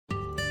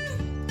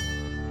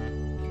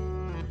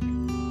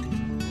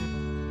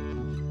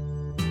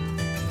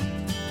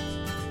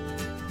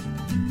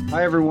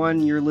Hi,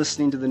 everyone. You're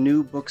listening to the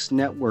New Books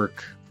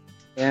Network,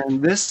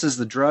 and this is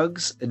the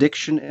Drugs,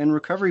 Addiction, and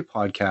Recovery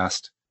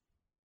podcast.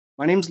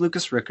 My name's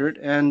Lucas Rickert,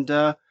 and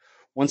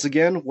once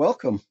again,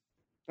 welcome.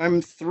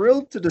 I'm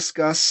thrilled to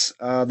discuss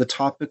the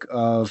topic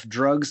of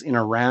drugs in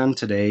Iran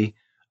today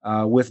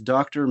with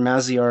Dr.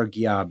 Maziyar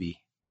Ghiabi.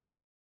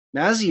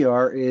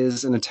 Maziyar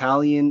is an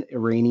Italian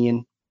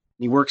Iranian.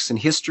 He works in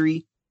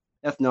history,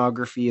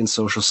 ethnography, and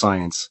social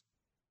science.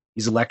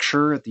 He's a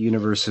lecturer at the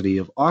University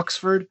of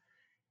Oxford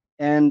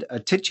and a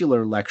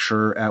titular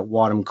lecturer at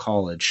Wadham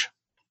College.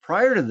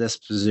 Prior to this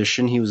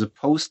position, he was a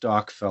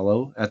postdoc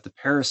fellow at the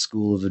Paris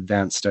School of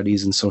Advanced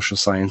Studies in Social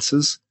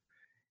Sciences.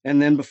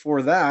 And then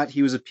before that,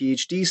 he was a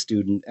PhD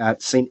student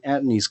at St.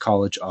 Antony's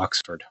College,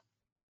 Oxford.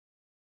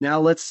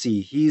 Now let's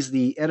see. He's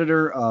the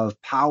editor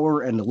of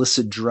Power and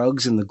Illicit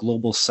Drugs in the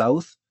Global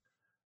South,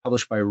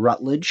 published by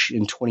Routledge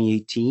in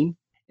 2018.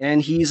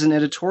 And he's an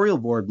editorial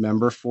board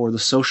member for the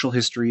Social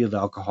History of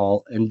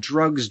Alcohol and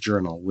Drugs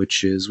Journal,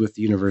 which is with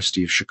the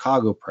University of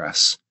Chicago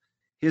Press.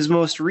 His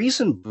most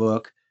recent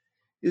book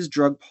is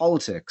Drug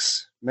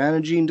Politics,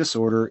 Managing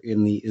Disorder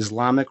in the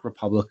Islamic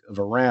Republic of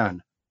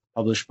Iran,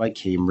 published by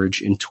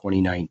Cambridge in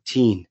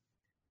 2019.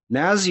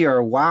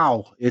 Maziyar,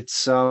 wow,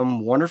 it's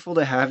wonderful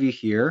to have you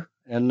here,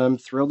 and I'm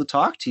thrilled to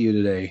talk to you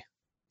today.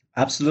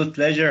 Absolute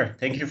pleasure.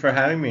 Thank you for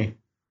having me.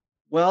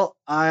 Well,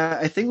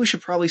 I think we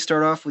should probably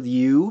start off with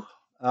you.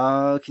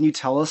 Can you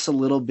tell us a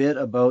little bit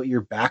about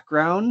your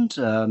background?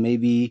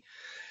 Maybe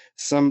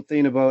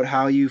something about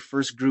how you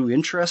first grew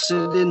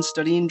interested in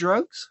studying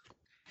drugs?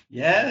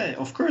 Yeah,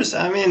 of course.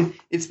 I mean,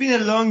 it's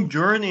been a long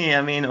journey.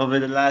 I mean, over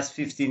the last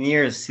 15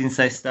 years since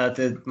I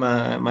started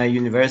my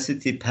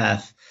university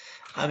path.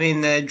 I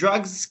mean,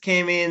 drugs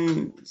came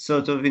in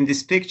sort of in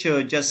this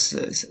picture just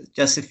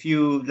a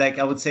few, like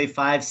I would say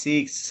 5,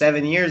 6,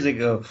 7 years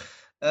ago.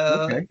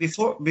 Okay.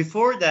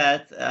 Before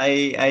that,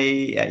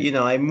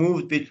 I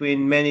moved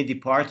between many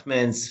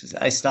departments.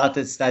 I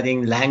started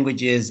studying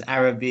languages,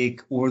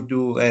 Arabic,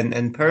 Urdu,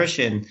 and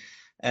Persian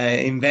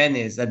in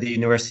Venice at the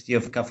University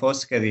of Ca'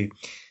 Foscari.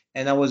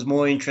 And I was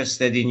more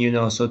interested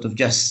in, sort of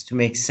just to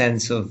make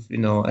sense of,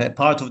 a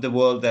part of the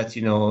world that,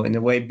 in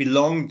a way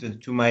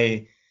belonged to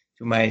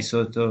my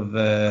sort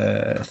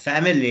of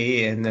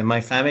family and my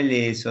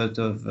family sort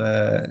of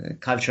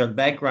cultural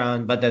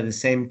background, but at the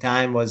same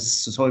time was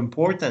so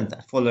important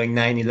following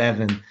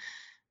 9/11.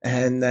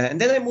 And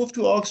then I moved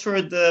to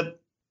Oxford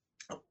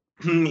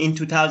in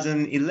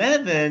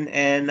 2011,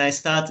 and I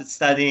started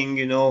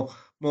studying,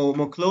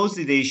 more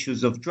closely the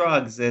issues of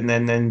drugs,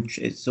 and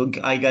so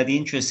I got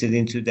interested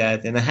into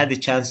that, and I had the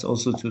chance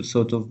also to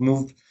sort of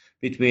move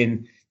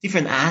between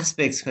different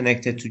aspects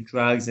connected to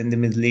drugs in the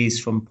Middle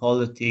East, from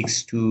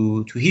politics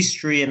to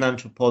history and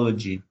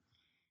anthropology.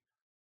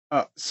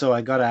 So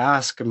I got to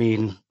ask, I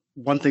mean,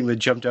 one thing that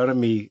jumped out at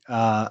me,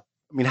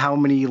 how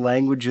many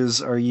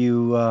languages are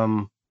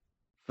you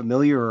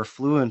familiar or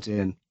fluent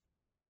in?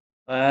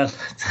 Well,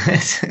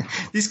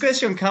 this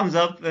question comes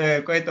up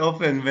quite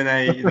often when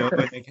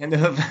when I kind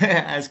of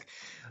ask.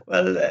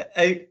 Well,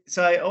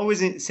 I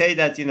always say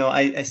that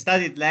I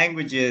studied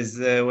languages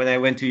when I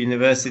went to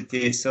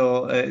university,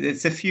 so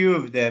it's a few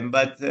of them.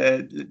 But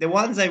the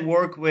ones I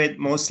work with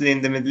mostly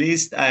in the Middle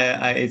East,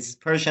 it's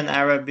Persian,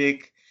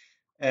 Arabic,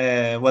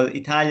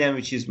 Italian,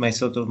 which is my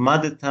sort of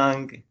mother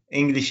tongue,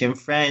 English and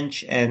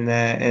French,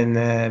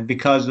 and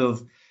because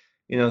of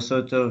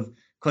sort of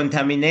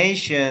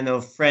contamination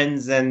of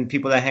friends and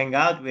people I hang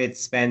out with,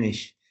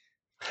 Spanish.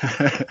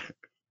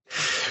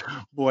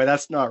 Boy,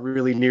 that's not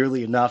really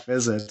nearly enough,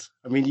 is it?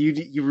 I mean,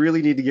 you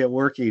really need to get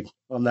working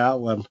on that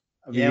one.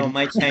 Yeah,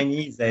 my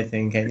Chinese, I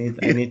think I need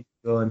to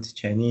go into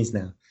Chinese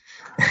now.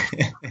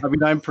 I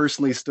mean, I'm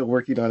personally still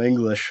working on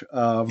English.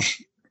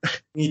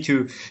 Me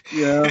too.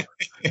 Yeah.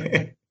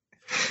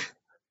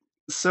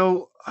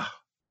 So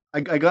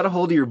I got a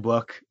hold of your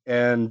book,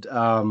 and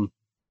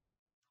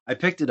I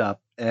picked it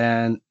up,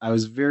 and I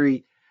was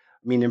very,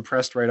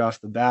 impressed right off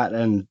the bat.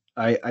 And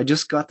I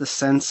just got the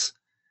sense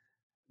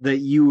that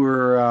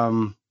you're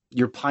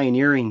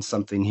pioneering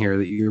something here,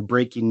 that you're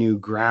breaking new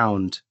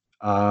ground,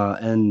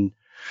 and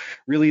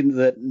really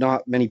that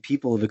not many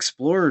people have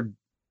explored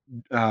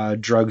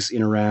drugs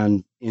in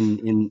Iran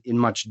in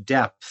much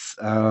depth.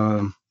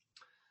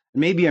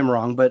 Maybe I'm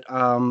wrong, but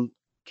can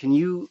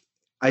you,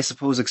 I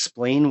suppose,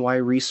 explain why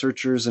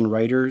researchers and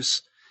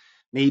writers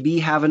maybe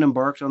haven't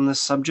embarked on this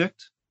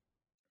subject?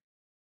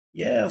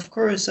 Yeah, of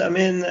course.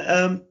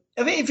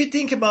 If you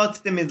think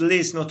about the Middle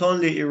East, not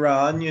only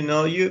Iran,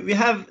 we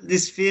have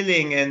this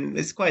feeling, and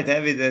it's quite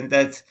evident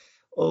that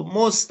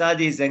most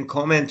studies and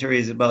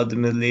commentaries about the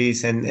Middle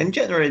East and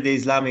generally the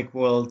Islamic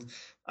world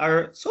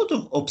are sort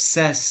of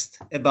obsessed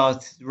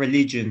about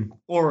religion,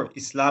 or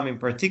Islam in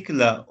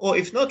particular, or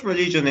if not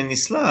religion and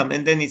Islam,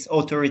 and then it's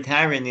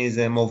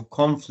authoritarianism of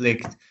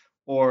conflict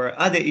or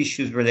other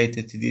issues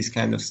related to this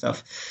kind of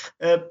stuff.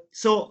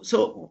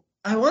 So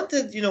I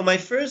wanted, my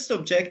first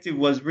objective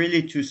was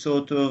really to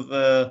sort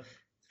of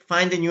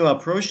find a new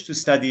approach to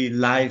study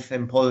life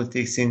and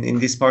politics in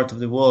this part of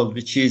the world,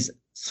 which is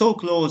so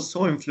close,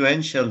 so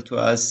influential to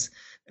us,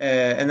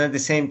 and at the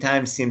same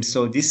time seems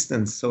so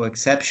distant, so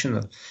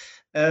exceptional.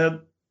 Uh,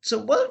 so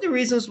one of the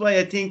reasons why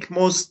I think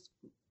most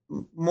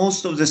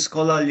of the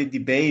scholarly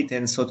debate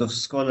and sort of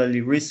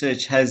scholarly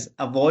research has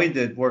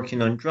avoided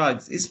working on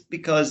drugs is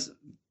because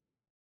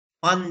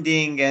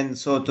funding and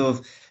sort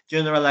of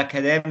general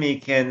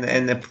academic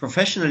and the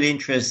professional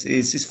interest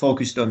is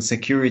focused on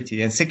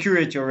security and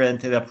security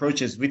oriented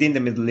approaches within the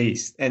Middle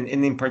East and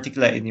in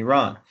particular in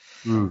Iran.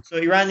 Mm. So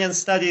Iranian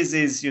studies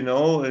is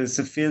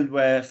a field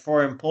where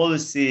foreign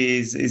policy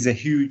is a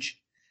huge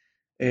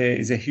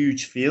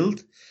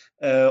field,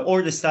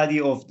 or the study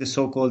of the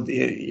so-called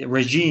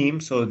regime,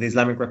 so the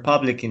Islamic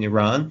Republic in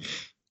Iran,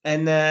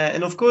 and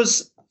of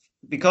course,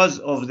 because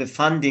of the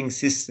funding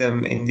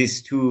system in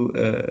these two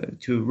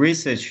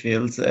research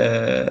fields,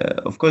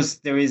 of course,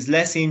 there is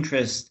less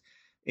interest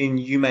in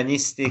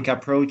humanistic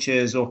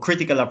approaches or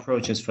critical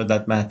approaches, for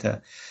that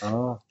matter.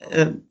 Oh.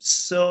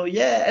 So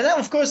yeah, and then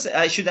of course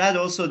I should add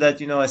also that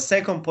a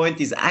second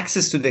point is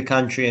access to the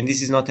country, and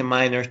this is not a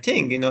minor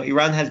thing.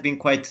 Iran has been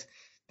quite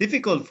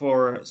difficult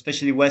for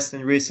especially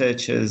Western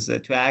researchers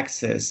to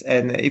access,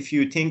 and if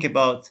you think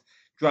about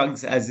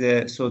drugs as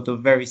a sort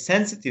of very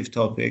sensitive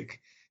topic,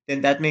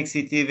 then that makes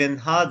it even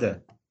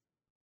harder.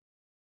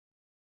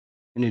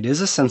 And it is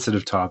a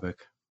sensitive topic.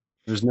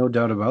 There's no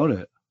doubt about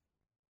it.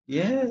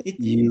 Yeah, it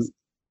is.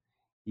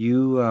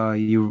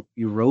 You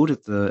you wrote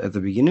at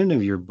the beginning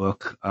of your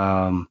book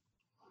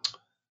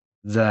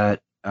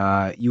that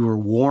you were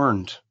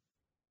warned.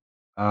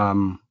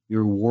 You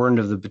were warned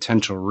of the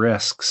potential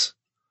risks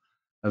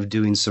of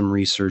doing some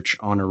research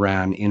on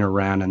Iran in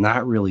Iran, and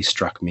that really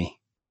struck me.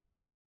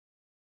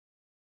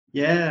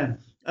 Yeah.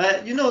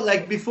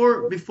 Like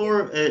before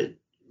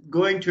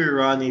going to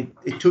Iran,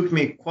 it took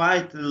me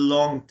quite a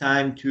long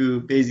time to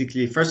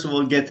basically, first of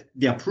all, get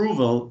the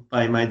approval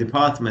by my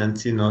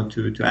department,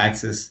 to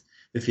access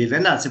the field.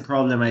 And that's a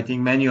problem I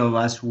think many of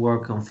us who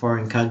work on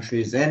foreign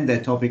countries and the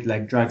topic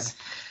like drugs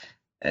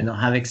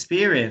have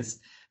experienced.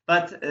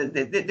 But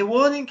the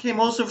warning came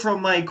also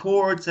from my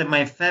cohorts and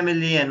my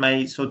family and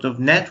my sort of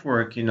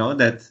network,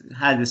 that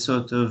had a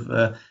sort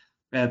of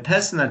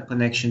personal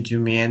connection to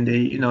me, and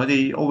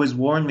they always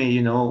warn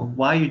me,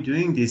 why are you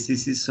doing this?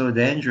 This is so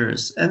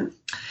dangerous. And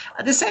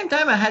at the same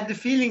time, I had the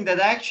feeling that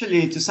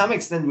actually, to some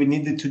extent, we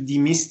needed to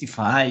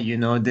demystify,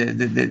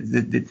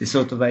 the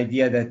sort of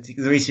idea that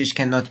research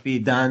cannot be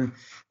done,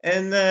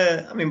 and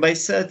I mean by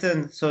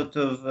certain sort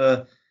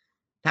of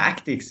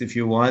tactics, if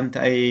you want.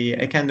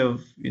 I kind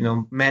of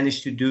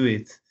managed to do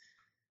it.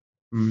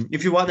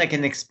 If you want, I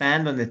can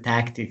expand on the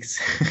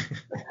tactics.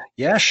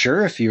 Yeah,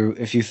 sure. If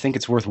you think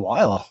it's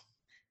worthwhile.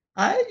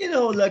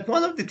 Like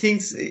one of the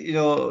things,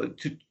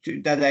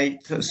 that I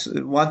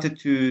wanted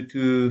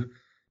to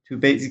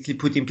basically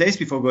put in place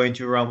before going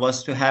to Iran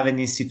was to have an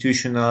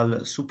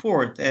institutional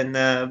support.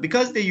 And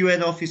because the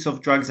UN Office of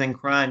Drugs and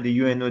Crime, the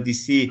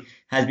UNODC,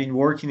 has been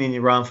working in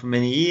Iran for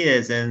many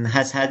years and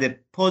has had a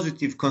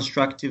positive,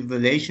 constructive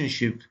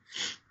relationship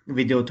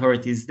with the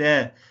authorities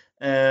there.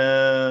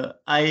 I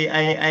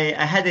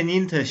had an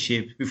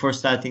internship before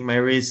starting my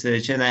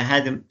research, and I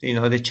had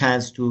the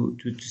chance to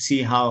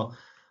see how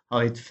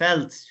it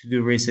felt to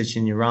do research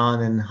in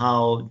Iran, and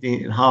how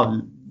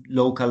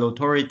local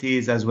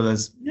authorities as well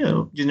as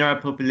general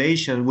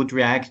population would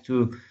react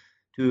to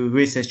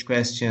research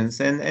questions,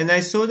 and I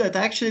saw that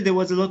actually there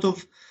was a lot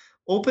of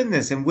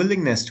openness and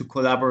willingness to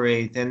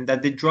collaborate, and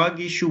that the drug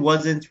issue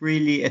wasn't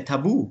really a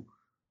taboo.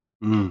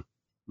 Mm,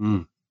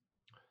 mm.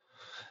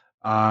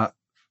 Uh,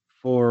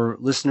 for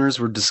listeners,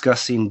 we're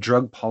discussing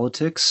drug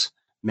politics,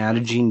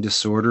 managing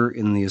disorder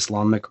in the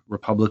Islamic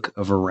Republic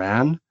of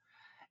Iran.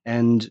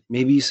 And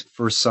maybe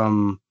for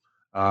some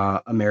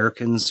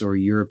Americans or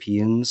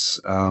Europeans,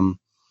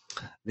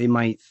 they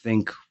might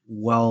think,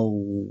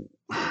 well,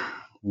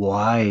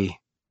 why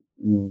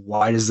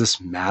does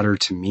this matter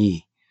to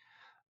me?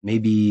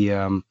 Maybe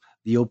the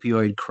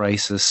opioid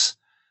crisis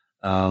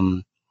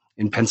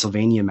in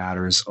Pennsylvania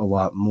matters a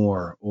lot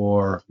more,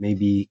 or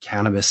maybe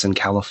cannabis in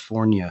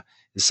California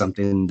is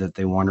something that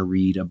they want to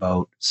read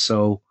about.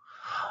 So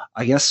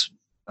I guess,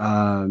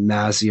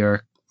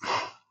 Maziyar,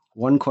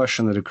 one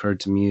question that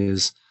occurred to me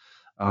is,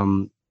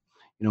 um,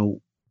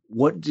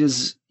 what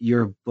does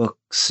your book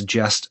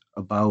suggest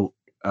about,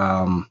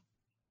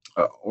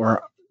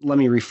 or let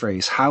me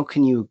rephrase, how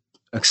can you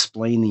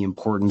explain the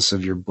importance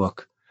of your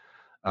book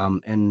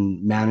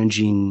and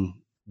managing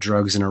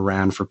drugs in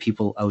Iran for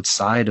people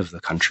outside of the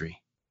country?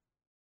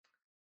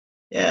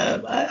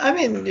 Yeah, I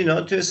mean,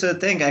 to a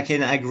certain thing, I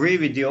can agree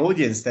with the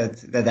audience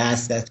that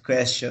asked that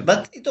question,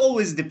 but it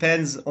always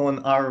depends on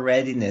our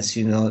readiness,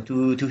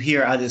 to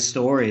hear other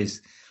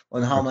stories,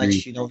 on how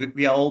Agreed. much,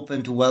 we are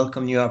open to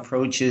welcome new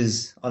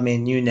approaches. I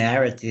mean, new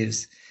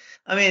narratives.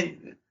 I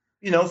mean,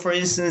 for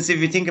instance, if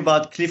you think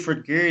about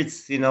Clifford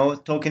Geertz,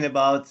 talking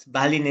about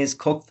Balinese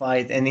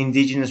cockfight and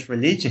indigenous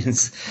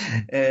religions,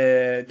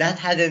 that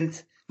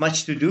hadn't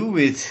much to do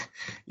with,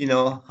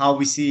 how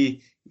we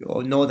see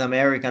North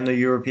American or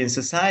European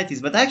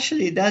societies. But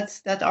actually,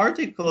 that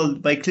article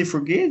by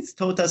Clifford Gates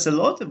taught us a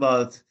lot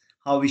about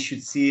how we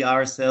should see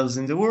ourselves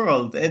in the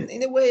world. And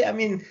in a way, I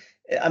mean,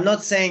 I'm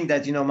not saying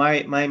that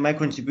my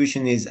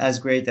contribution is as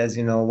great as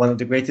one of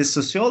the greatest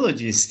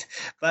sociologists,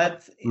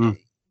 but Mm.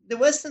 the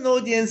Western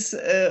audience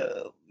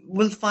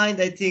will find,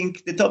 I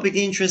think, the topic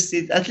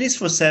interesting, at least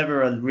for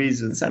several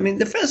reasons. I mean,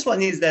 the first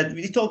one is that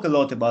we talk a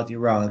lot about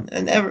Iran,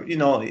 and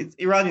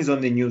Iran is on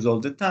the news all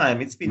the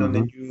time. It's been on the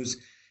Hmm. news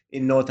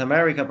in North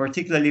America,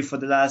 particularly for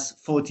the last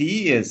 40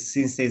 years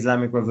since the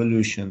Islamic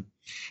Revolution.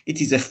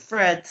 It is a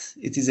threat.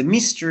 It is a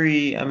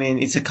mystery. I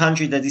mean, it's a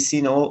country that is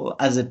seen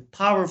as a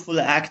powerful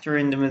actor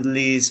in the Middle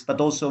East, but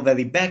also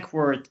very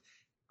backward.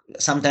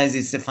 Sometimes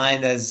it's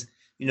defined as,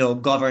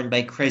 governed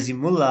by crazy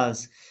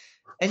mullahs.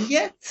 And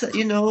yet,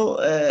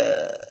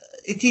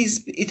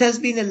 it has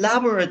been a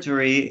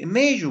laboratory, a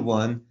major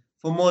one,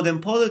 for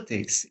modern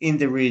politics in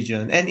the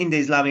region and in the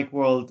Islamic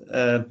world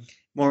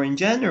more in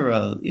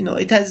general.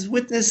 It has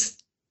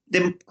witnessed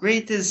the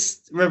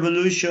greatest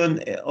revolution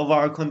of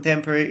our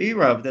contemporary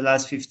era of the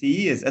last 50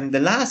 years, and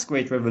the last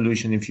great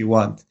revolution, if you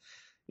want.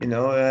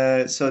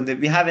 So that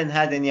we haven't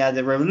had any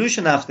other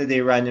revolution after the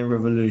Iranian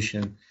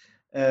Revolution.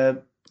 Uh,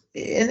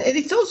 and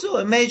it's also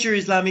a major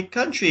Islamic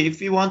country. If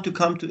we want to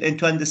come to and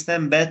to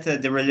understand better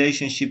the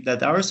relationship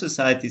that our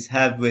societies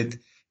have with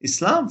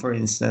Islam, for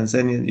instance,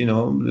 and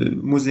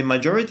Muslim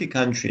majority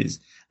countries,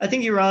 I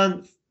think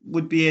Iran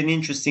would be an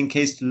interesting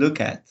case to look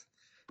at,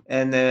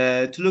 and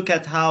to look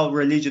at how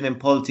religion and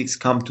politics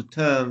come to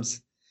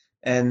terms,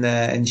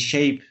 and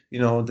shape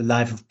the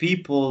life of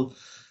people,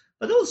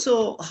 but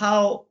also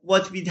how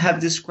what we have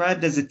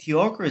described as a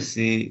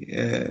theocracy,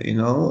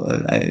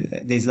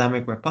 the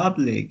Islamic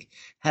Republic,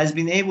 has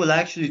been able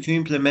actually to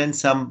implement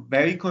some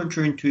very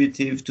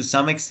counterintuitive, to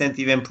some extent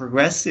even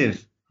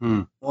progressive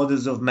Mm.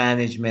 models of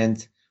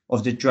management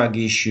of the drug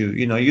issue.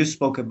 You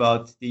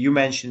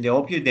mentioned the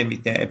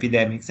opioid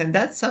epidemics, and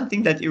that's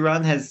something that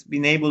Iran has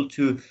been able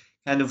to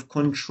kind of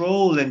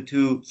control and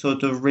to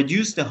sort of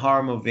reduce the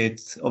harm of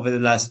it over the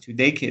last 2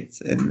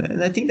 decades.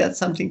 And I think that's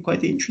something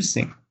quite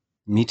interesting.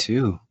 Me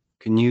too.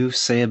 Can you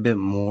say a bit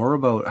more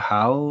about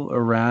how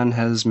Iran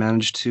has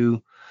managed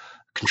to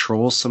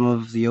control some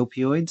of the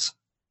opioids?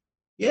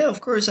 Yeah,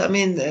 of course. I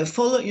mean,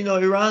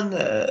 Iran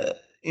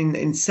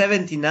in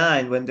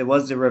 '79 when there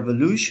was the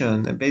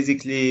revolution,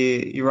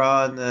 basically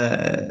Iran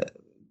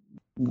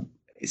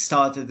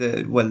started.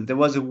 There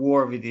was a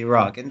war with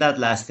Iraq, and that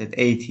lasted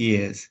 8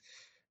 years.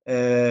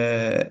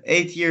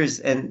 8 years,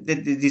 and the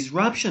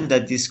disruption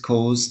that this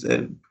caused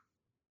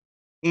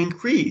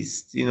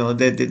increased.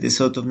 The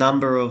sort of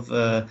number of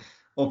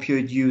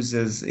opioid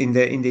users in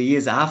the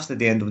years after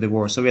the end of the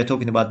war. So we are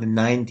talking about the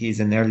 '90s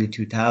and early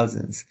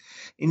 2000s.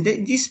 In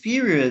this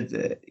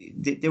period,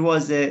 there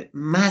was a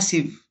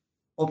massive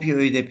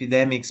opioid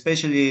epidemic,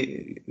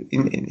 especially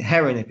in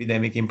heroin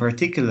epidemic in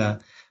particular,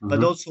 but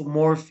Hmm. also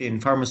morphine,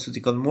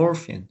 pharmaceutical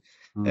morphine,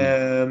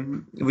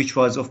 Mm. which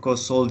was, of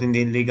course, sold in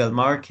the illegal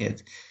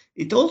market.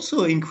 It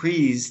also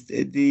increased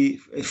the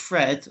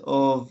threat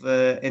of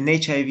an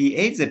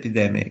HIV/AIDS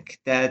epidemic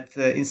that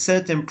in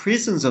certain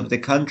prisons of the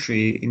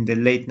country in the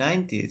late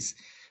 '90s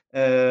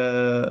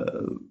uh,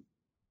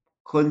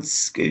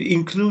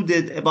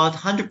 included about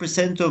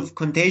 100% of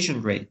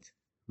contagion rate.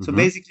 So Hmm.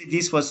 basically,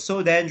 this was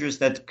so dangerous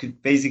that could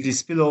basically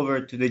spill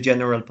over to the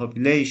general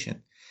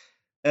population.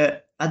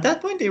 At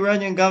that point, the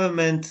Iranian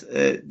government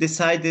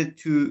decided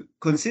to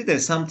consider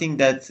something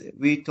that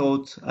we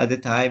thought at the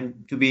time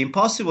to be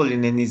impossible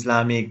in an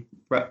Islamic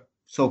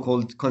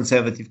so-called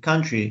conservative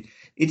country.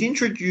 It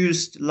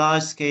introduced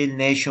large-scale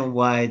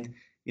nationwide,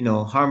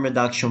 harm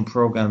reduction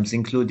programs,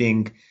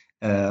 including,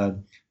 uh,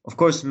 of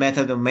course,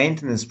 methadone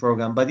maintenance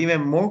program, but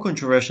even more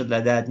controversial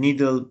than that,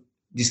 needle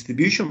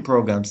distribution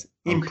programs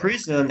in Okay.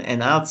 prison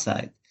and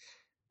outside,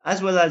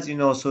 as well as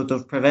sort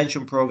of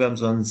prevention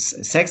programs on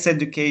sex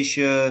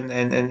education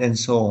and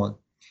so on.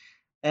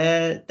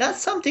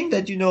 That's something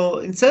that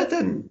in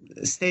certain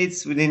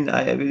states within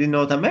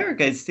North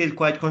America it's still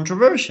quite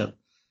controversial.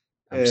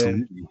 Uh,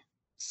 Absolutely.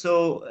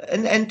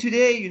 and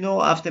today,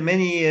 after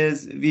many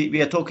years,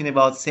 we are talking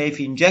about safe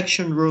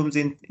injection rooms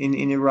in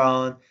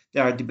Iran.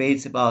 There are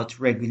debates about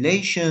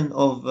regulation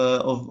of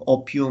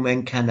opium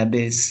and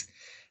cannabis.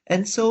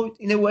 And so,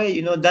 in a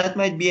way, that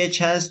might be a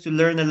chance to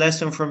learn a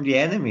lesson from the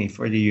enemy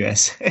for the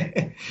US.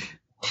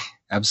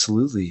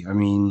 Absolutely. I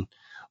mean,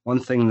 one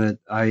thing that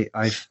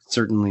I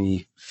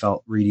certainly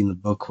felt reading the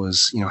book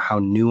was, how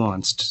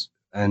nuanced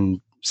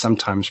and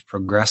sometimes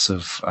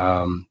progressive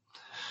harm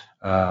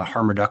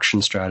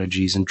reduction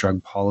strategies and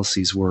drug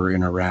policies were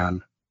in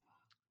Iran.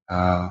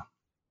 Uh,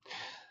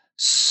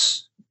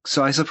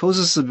 so I suppose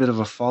this is a bit of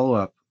a follow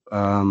up.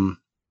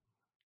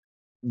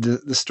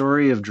 The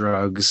story of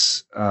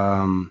drugs,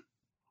 I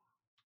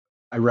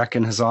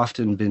reckon, has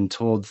often been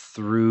told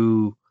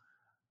through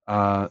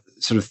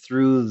sort of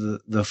through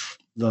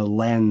the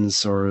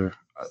lens, or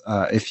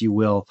if you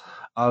will,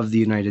 of the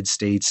United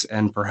States,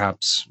 and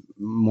perhaps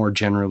more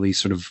generally,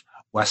 sort of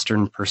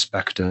Western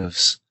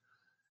perspectives.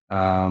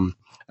 And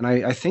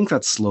I think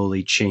that's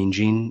slowly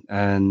changing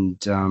and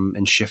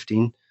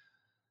shifting.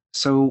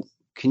 So,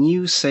 can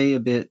you say a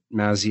bit,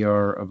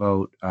 Maziyar,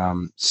 about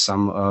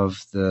some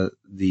of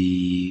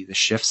the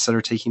shifts that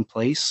are taking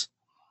place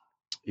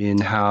in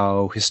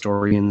how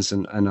historians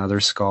and other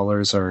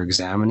scholars are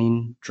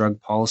examining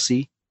drug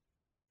policy?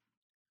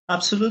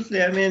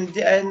 Absolutely. I mean,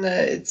 and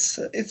it's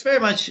very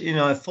much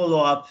a follow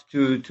up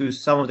to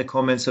some of the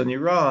comments on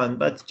Iran,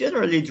 but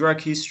generally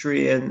drug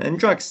history and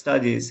drug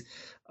studies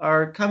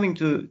are coming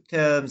to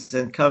terms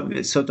and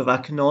sort of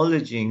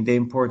acknowledging the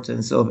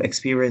importance of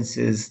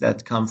experiences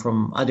that come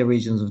from other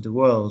regions of the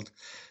world.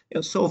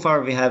 So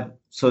far we have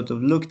sort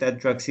of looked at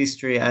drugs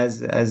history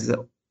as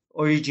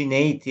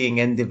originating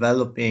and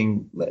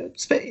developing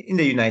in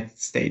the United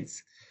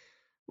States.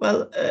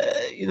 Well,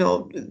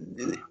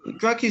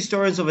 drug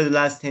historians over the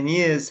last 10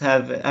 years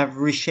have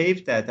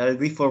reshaped that, have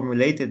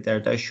reformulated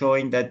that, are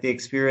showing that the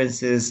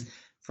experiences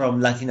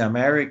from Latin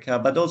America,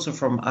 but also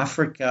from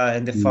Africa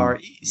and the Mm. Far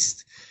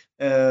East,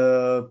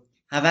 uh,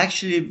 have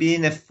actually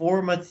been a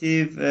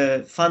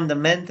formative,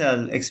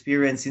 fundamental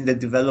experience in the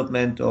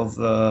development of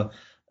the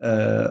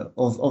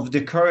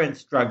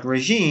current drug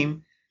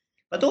regime,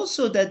 but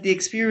also that the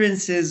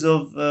experiences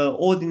of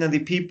ordinary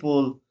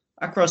people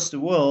across the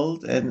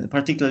world, and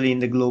particularly in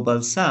the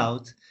global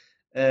south,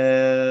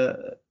 uh,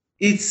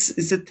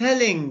 it's a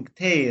telling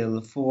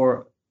tale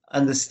for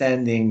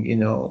understanding,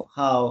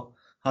 how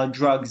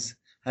drugs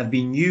have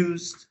been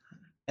used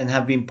and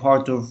have been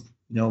part of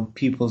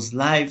people's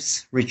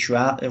lives,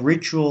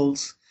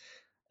 rituals,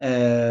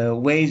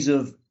 ways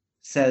of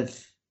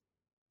self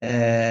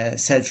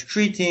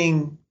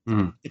self-treating,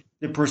 Mm.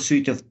 the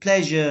pursuit of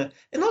pleasure,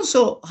 and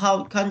also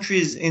how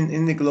countries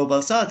in the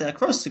global south,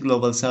 across the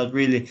global south,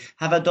 really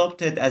have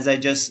adopted, as I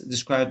just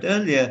described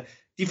earlier,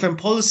 different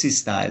policy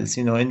styles,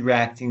 in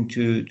reacting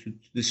to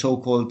the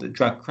so-called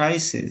drug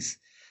crisis.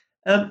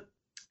 Um,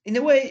 in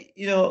a way,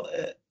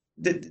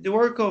 the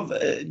work of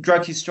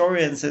drug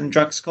historians and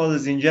drug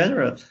scholars in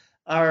general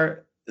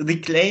are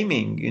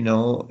reclaiming,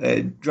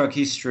 drug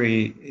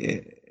history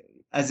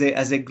as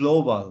a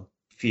global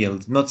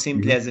field, not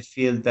simply Mhm. as a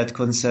field that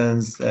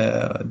concerns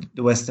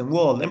the Western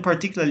world, and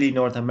particularly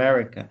North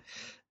America.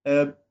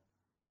 Uh,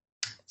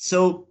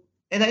 so,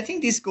 and I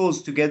think this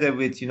goes together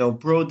with,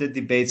 broader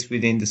debates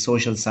within the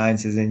social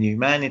sciences and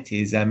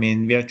humanities. I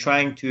mean, we are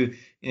trying to,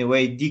 in a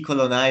way,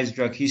 decolonize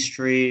drug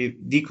history,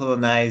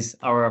 decolonize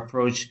our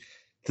approach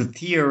to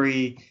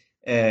theory,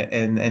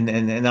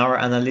 and our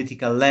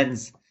analytical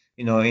lens,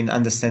 in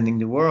understanding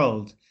the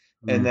world.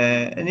 And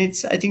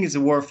Mm. I think it's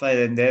a worthwhile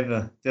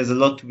endeavor. There's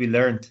a lot to be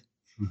learned.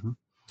 Mhm.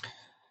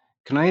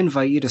 Can I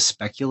invite you to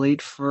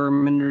speculate for a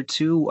minute or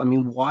two? I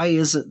mean, why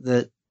is it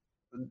that,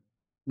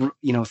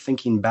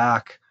 thinking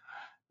back,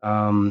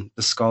 the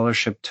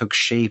scholarship took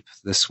shape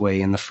this way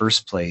in the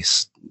first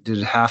place? Did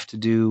it have to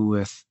do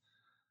with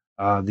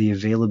the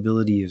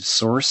availability of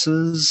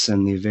sources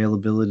and the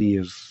availability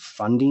of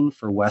funding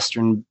for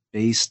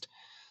Western-based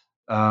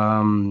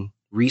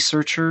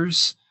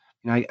researchers?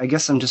 I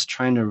guess I'm just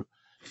trying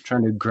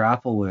to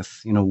grapple with,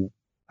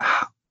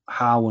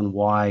 how and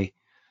why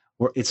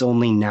it's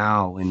only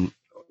now in,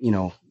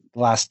 the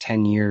last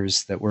 10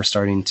 years that we're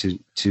starting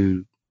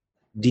to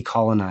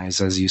decolonize,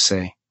 as you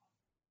say.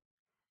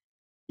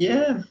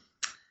 Yeah,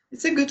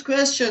 it's a good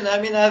question. I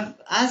mean, I've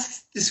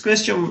asked this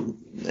question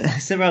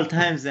several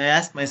times. I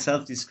asked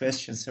myself this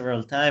question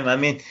several times. I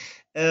mean,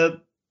 uh,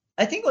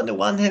 I think on the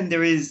one hand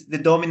there is the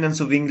dominance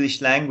of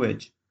English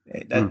language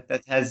Mm.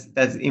 that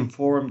has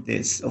informed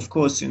this. Of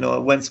course,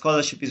 when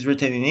scholarship is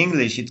written in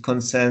English, it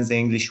concerns the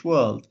English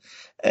world.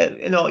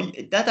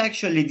 That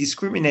actually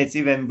discriminates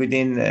even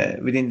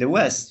within the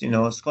West.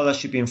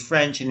 Scholarship in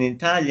French and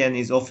Italian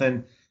is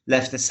often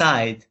left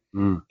aside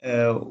Mm.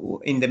 uh,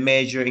 in the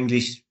major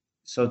English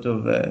sort of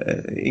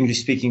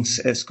English speaking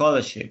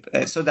scholarship.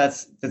 So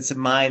that's a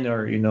minor,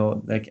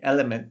 like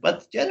element. But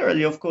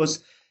generally, of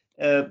course,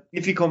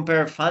 if you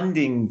compare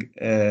funding,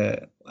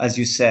 as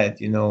you said,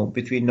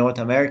 between North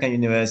American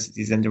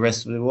universities and the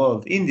rest of the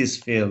world in this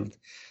field,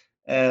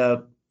 uh,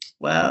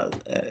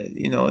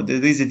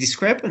 there is a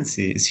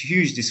discrepancy. It's a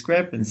huge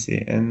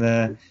discrepancy, and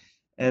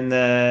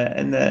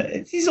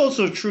it is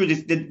also true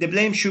that the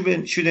blame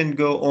shouldn't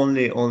go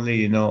only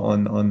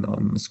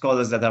on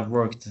scholars that have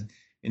worked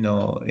in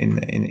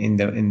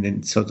the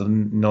sort of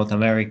North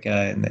America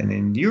and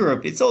in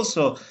Europe. It's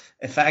also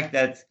a fact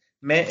that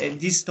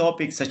these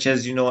topics, such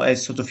as a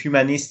sort of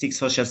humanistic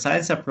social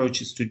science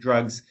approaches to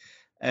drugs,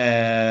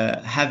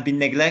 have been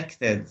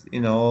neglected,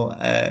 in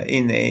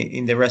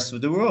the rest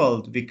of the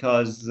world,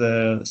 because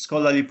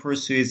scholarly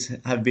pursuits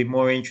have been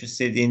more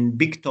interested in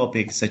big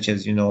topics such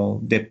as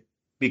the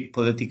big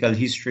political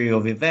history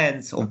of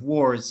events, of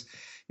wars,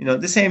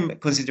 the same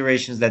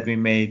considerations that we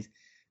made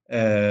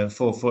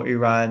for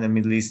Iran and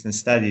Middle Eastern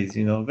studies.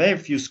 Very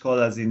few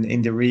scholars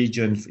in the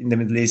region, in the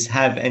Middle East,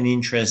 have an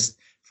interest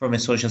from a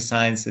social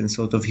science and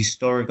sort of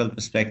historical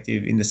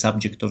perspective in the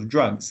subject of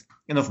drugs.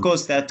 And of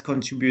course, that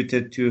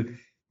contributed to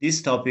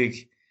this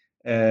topic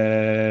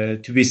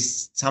to be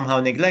somehow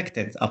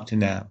neglected up to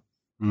now.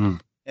 Mm.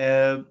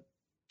 Uh,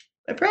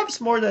 and perhaps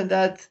more than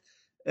that,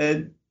 uh,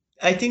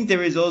 I think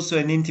there is also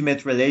an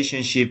intimate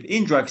relationship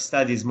in drug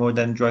studies more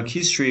than drug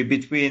history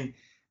between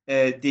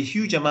the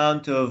huge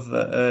amount of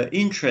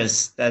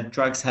interest that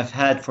drugs have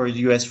had for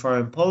U.S.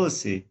 foreign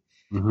policy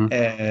Hmm.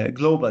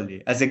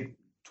 globally as a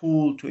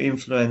tool to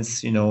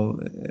influence,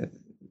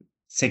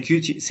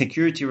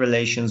 security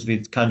relations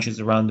with countries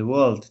around the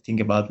world. Think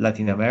about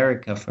Latin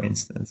America, for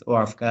instance,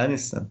 or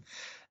Afghanistan,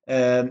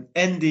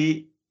 and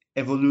the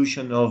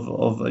evolution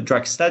of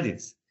drug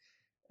studies.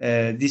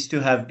 These two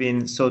have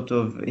been sort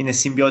of in a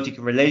symbiotic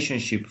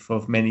relationship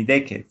for many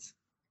decades.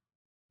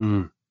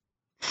 Mm.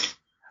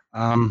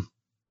 Um,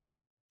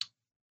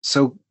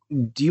 so,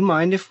 do you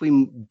mind if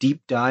we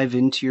deep dive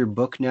into your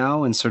book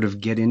now and sort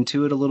of get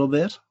into it a little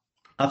bit?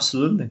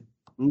 Absolutely.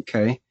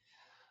 Okay.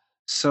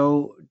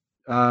 So,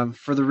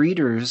 for the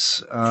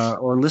readers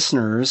or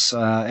listeners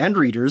and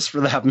readers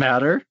for that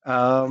matter,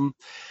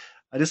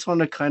 I just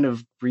want to kind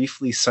of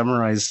briefly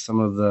summarize some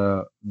of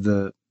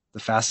the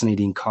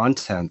fascinating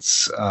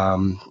contents.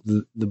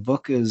 The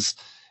book is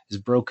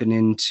broken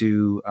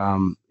into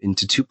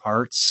two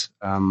parts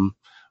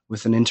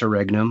with an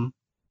interregnum.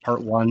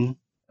 Part one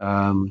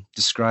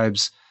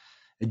describes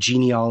a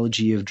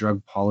genealogy of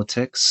drug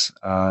politics.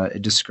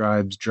 It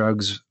describes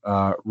drugs,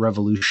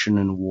 revolution,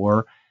 and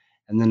war,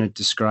 and then it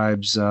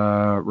describes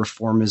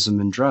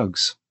reformism and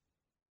drugs.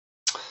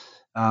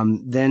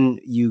 Then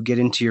you get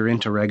into your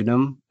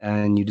interregnum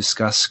and you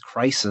discuss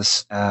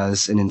crisis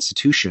as an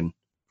institution.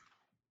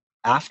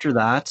 After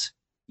that,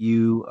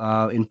 you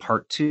in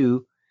part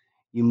two,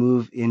 you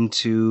move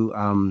into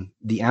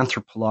the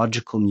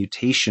anthropological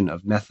mutation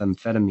of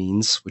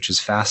methamphetamines, which is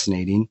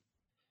fascinating,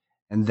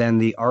 and then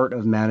the art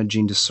of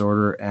managing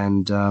disorder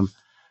and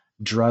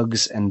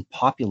drugs and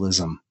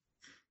populism.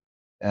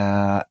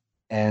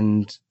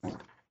 And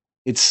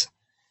it's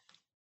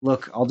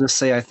look, I'll just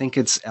say I think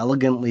it's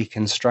elegantly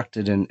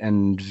constructed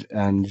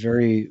and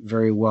very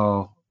very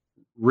well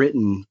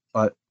written.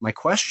 But my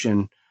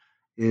question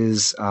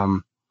is,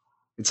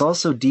 it's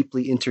also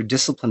deeply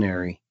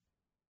interdisciplinary,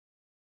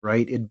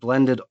 right? It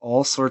blended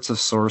all sorts of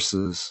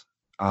sources.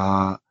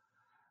 Uh,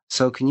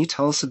 so can you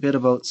tell us a bit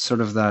about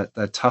sort of that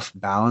tough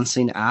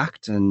balancing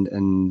act, and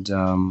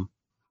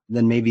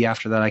then maybe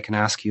after that I can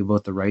ask you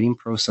about the writing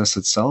process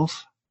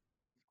itself?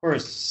 Of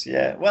course,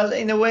 yeah. Well,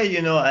 in a way,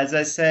 as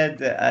I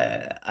said,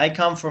 I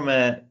come from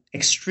a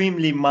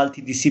extremely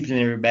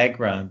multidisciplinary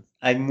background.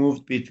 I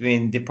moved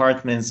between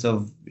departments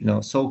of,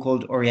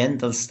 so-called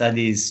Oriental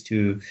studies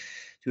to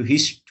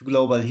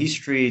global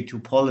history, to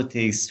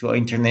politics, to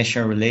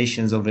international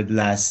relations over the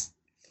last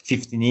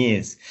 15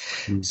 years.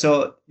 Mm.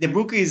 So the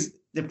book is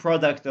the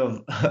product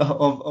of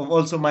of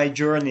also my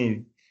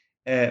journey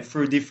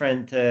through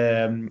different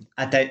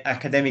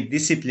academic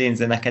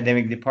disciplines and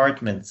academic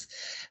departments.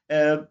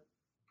 Uh,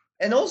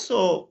 and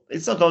also,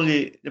 it's not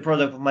only the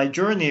product of my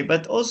journey,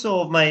 but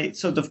also of my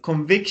sort of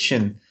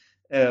conviction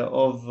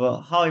of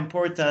how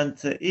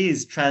important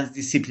is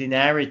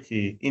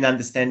transdisciplinarity in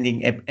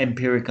understanding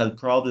empirical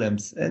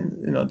problems.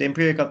 And the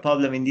empirical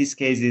problem in this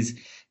case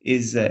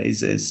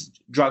is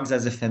drugs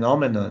as a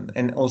phenomenon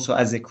and also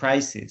as a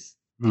crisis.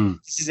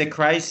 Mm. This is a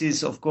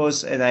crisis, of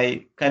course, and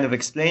I kind of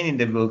explain in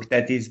the book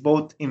that is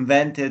both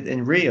invented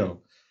and real.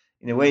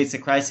 In a way, it's a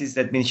crisis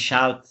that's been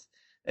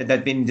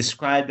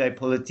described by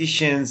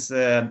politicians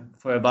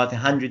for about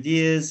 100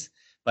 years,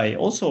 by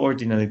also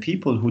ordinary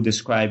people who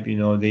describe,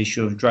 the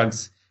issue of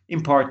drugs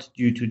in part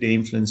due to the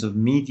influence of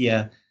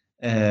media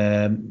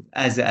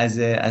as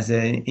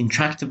an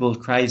intractable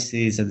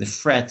crisis, as a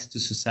threat to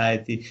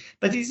society.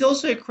 But it's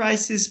also a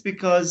crisis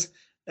because,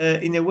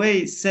 in a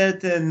way,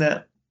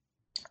 certain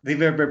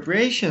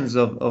reverberations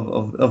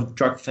of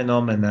drug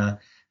phenomena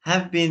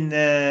have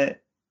been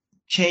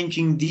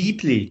changing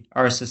deeply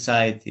our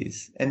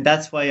societies. And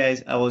that's why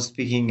I was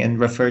speaking and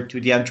referred to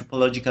the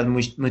anthropological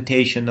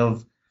mutation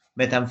of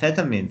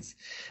methamphetamines.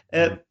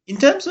 How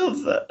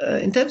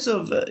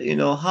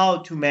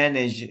to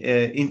manage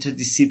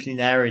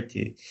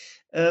interdisciplinarity.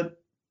 Uh,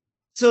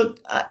 so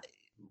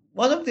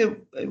one of the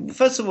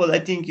first of all, I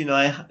think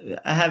I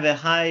have a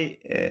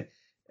high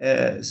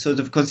sort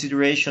of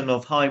consideration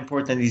of how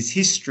important is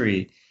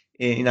history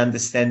in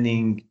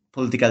understanding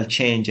political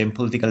change and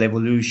political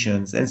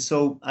evolutions, and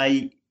so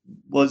I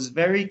was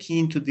very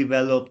keen to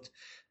develop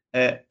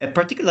a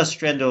particular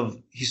strand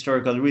of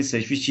historical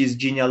research, which is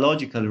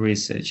genealogical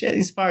research,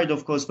 inspired,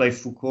 of course, by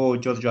Foucault,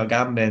 Giorgio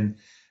Agamben,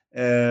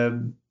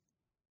 um,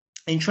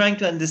 in trying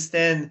to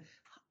understand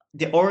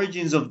the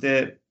origins of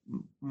the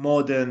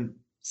modern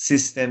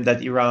system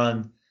that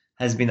Iran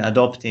has been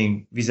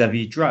adopting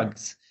vis-a-vis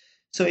drugs.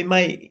 So in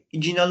my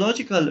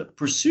genealogical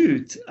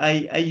pursuit,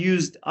 I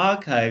used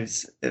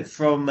archives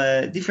from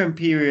different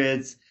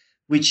periods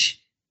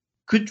which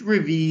could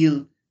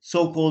reveal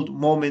so-called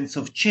moments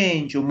of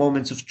change or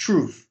moments of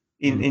truth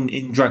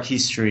in drug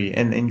history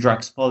and in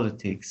drugs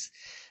politics.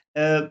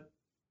 Uh,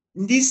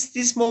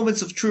 these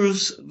moments of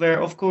truth were,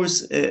 of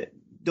course,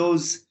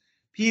 those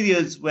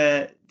periods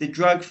where the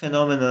drug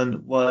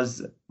phenomenon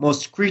was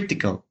most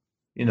critical,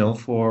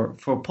 for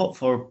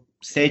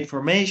state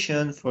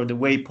formation, for the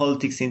way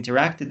politics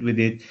interacted with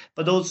it,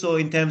 but also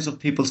in terms of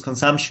people's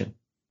consumption.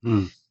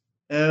 Mm.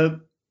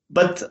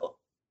 But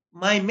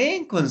my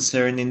main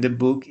concern in the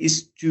book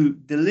is to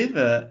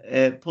deliver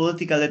a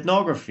political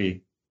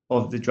ethnography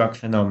of the drug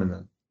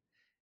phenomenon,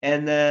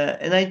 and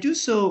I do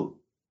so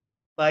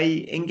by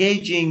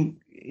engaging,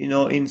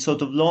 in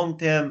sort of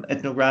long-term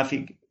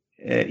ethnographic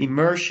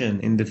immersion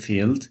in the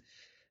field,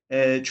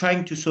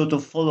 trying to sort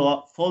of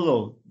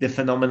follow the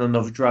phenomenon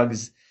of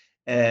drugs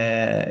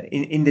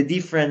in the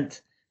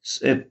different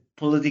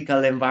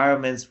political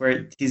environments where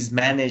it is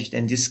managed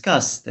and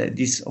discussed.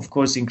 This, of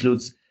course,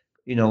 includes,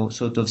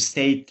 sort of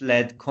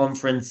state-led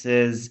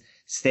conferences,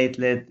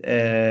 state-led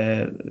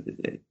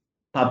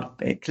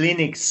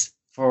clinics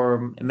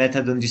for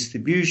methadone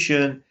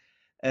distribution,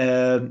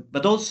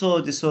 but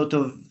also the sort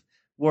of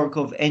work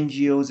of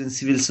NGOs and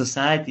civil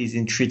societies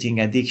in treating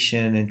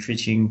addiction and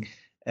treating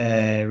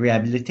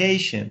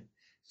rehabilitation.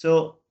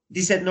 So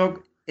this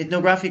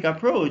ethnographic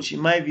approach, in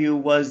my view,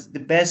 was the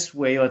best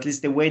way, or at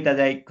least the way that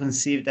I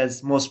conceived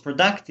as most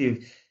productive,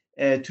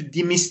 to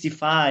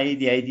demystify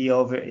the idea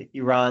of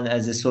Iran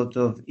as a sort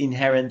of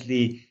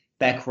inherently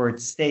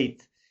backward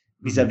state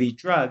vis-a-vis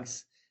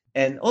drugs,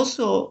 and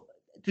also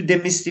to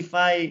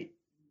demystify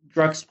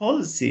drugs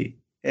policy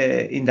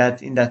in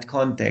that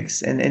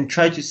context, and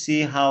try to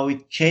see how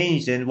it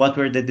changed and what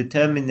were the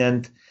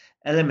determinant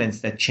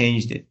elements that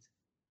changed it.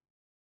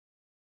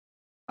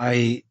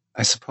 I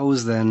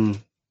suppose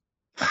then,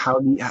 how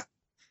do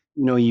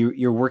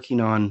you're working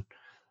on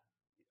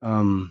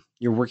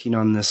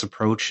this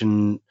approach,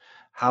 and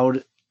how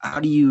do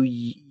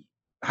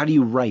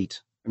you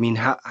write? I mean,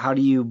 how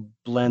do you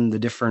blend the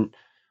different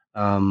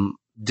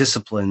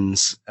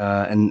disciplines,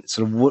 and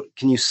sort of what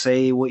can you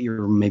say what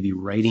your maybe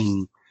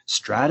writing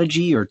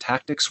strategy or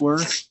tactics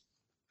were?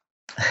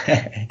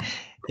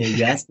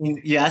 You're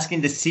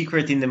asking the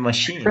secret in the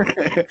machine.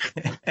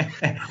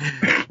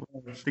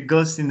 The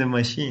ghost in the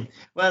machine.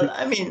 Well,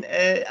 I mean,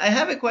 I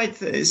have a quite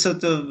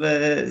sort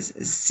of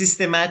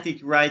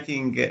systematic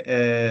writing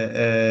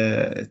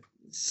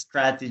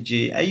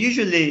strategy. I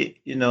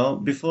usually,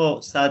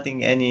 before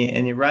starting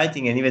any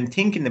writing and even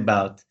thinking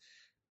about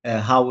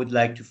how I would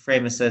like to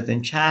frame a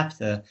certain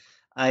chapter,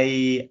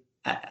 I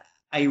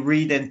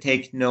read and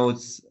take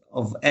notes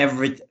of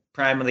every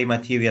primary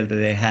material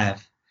that I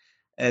have.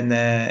 And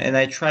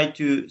I try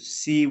to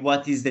see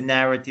what is the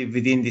narrative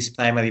within this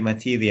primary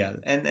material.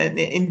 And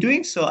in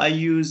doing so, I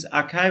use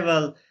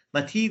archival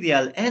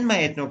material and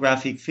my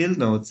ethnographic field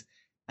notes,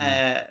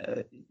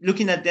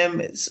 looking at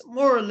them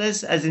more or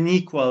less as an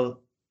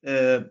equal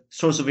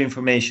source of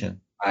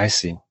information. I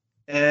see.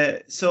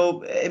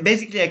 So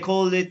basically, I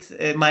call it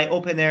my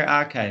open air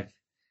archive.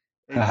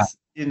 It's,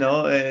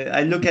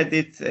 I look at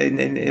it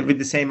with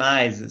the same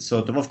eyes,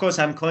 sort of. Of course,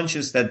 I'm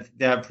conscious that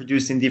they are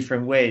produced in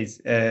different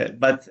ways,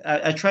 but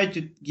I try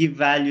to give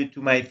value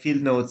to my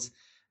field notes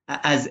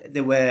as they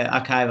were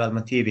archival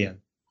material.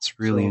 It's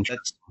really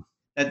interesting.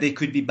 That they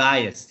could be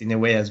biased in a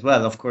way as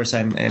well. Of course,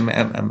 I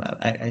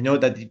know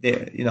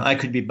that I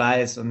could be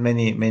biased on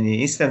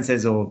many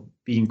instances or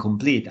be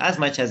incomplete, as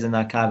much as an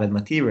archival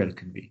material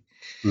could be.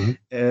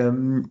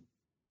 Mm-hmm.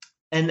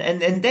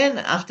 And then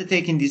after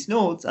taking these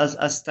notes,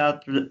 I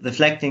start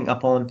reflecting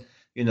upon,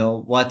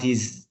 what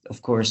is,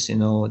 of course,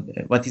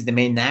 what is the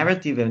main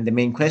narrative and the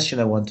main question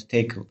I want to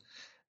tackle.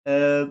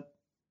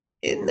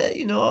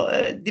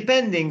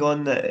 Depending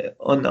on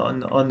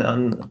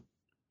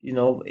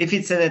if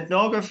it's an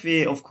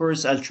ethnography, of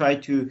course, I'll try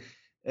to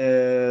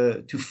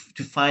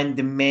find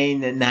the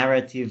main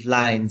narrative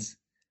lines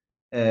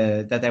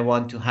that I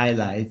want to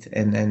highlight,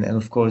 and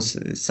of course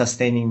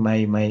sustaining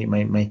my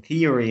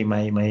theory,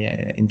 my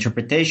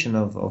interpretation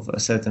of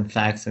certain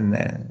facts and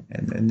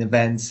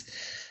events.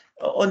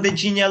 On the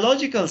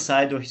genealogical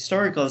side or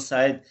historical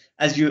side,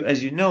 as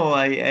you know,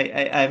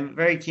 I'm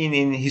very keen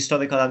in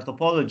historical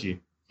anthropology.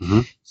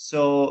 Mm-hmm.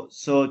 So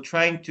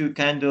trying to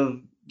kind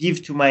of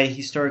give to my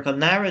historical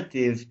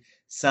narrative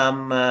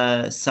some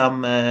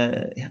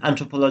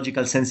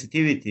anthropological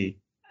sensitivity.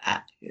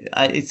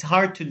 It's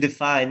hard to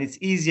define. It's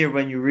easier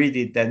when you read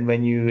it than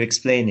when you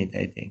explain it,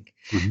 I think.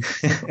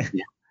 Mm-hmm.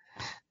 Yeah.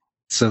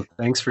 So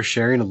thanks for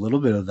sharing a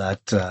little bit of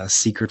that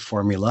secret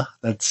formula.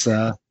 That's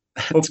great.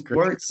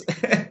 Works.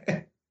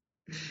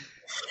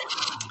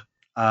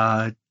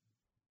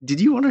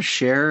 Did you want to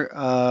share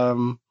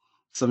some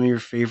of your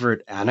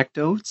favorite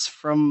anecdotes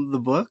from the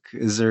book?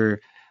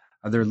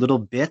 Are there little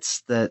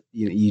bits that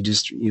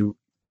you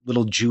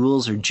little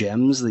jewels or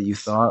gems that you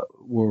thought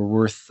were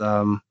worth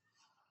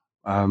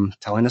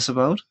telling us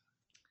about?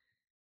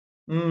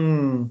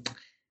 Well,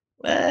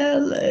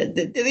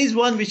 there is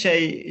one which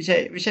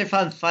I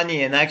found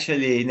funny, and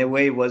actually in a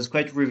way was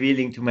quite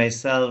revealing to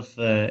myself,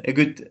 a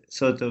good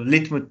sort of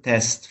litmus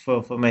test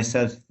for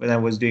myself when I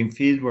was doing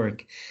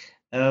fieldwork.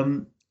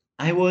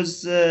 I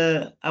was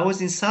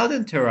in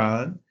southern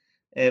Tehran,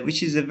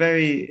 which is a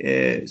very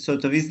is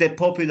the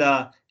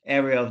popular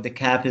area of the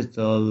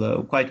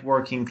capital, quite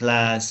working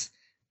class,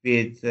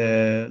 with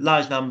a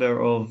large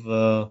number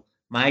of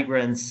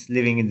migrants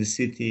living in the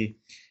city.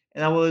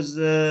 and I was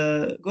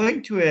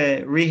going to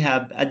a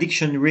rehab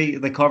addiction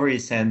recovery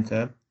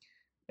center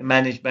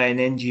managed by an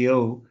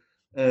NGO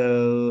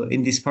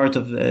in this part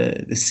of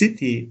the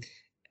city.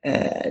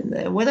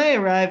 And when I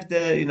arrived,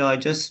 I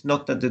just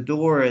knocked at the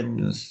door,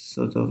 and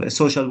sort of a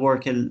social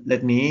worker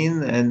let me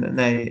in,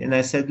 and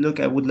I said, "Look,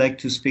 I would like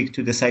to speak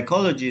to the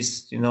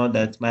psychologist,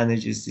 that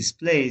manages this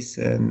place."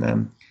 And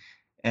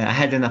I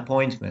had an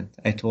appointment.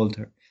 I told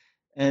her,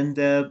 and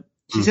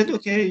she Hmm. said,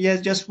 "Okay,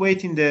 yes, just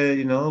wait in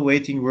the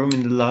waiting room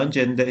in the lounge,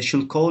 and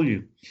she'll call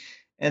you."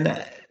 And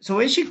so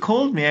when she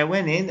called me, I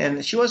went in,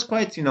 and she was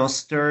quite,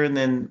 stern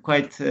and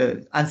quite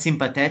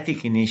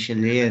unsympathetic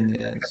initially,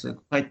 and so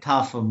quite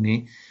tough on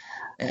me.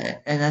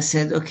 And I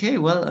said, okay,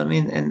 well, I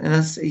mean,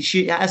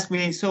 she asked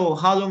me, so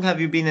how long have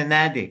you been an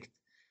addict?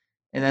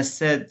 And I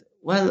said,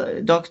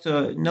 well,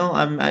 doctor, no,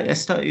 I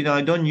start,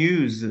 I don't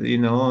use,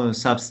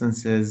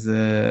 substances,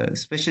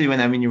 especially when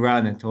I'm in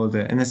Iran. I told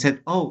her, and I said,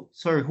 oh,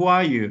 sorry, who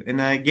are you?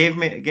 And I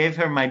gave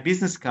her my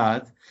business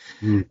card,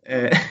 Hmm.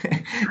 uh,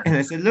 and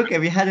I said, look,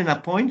 we had an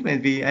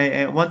appointment.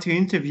 I want to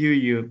interview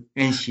you.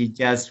 And she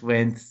just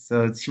went.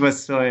 So she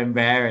was so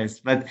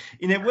embarrassed. But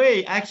in a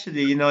way,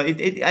 actually,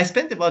 I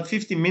spent about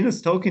 15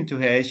 minutes talking to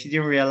her. She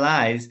didn't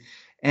realize.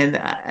 And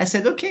I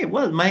said, okay,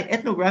 well, my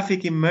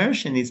ethnographic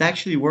immersion is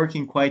actually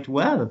working quite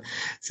well.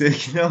 So,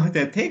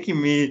 they're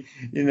taking me,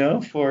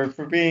 for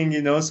being,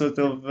 sort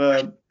of,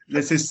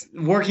 let's say,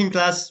 working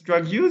class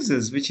drug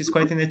users, which is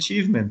quite an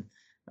achievement,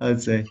 I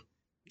would say.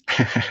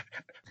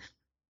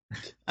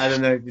 I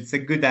don't know if it's a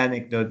good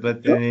anecdote, but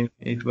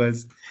it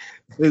was.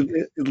 It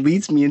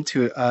leads me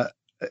into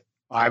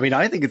I mean,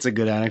 I think it's a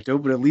good anecdote,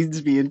 but it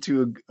leads me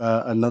into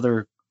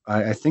another,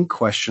 I think,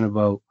 question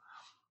about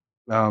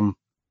um,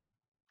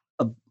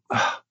 uh,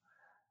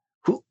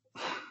 who.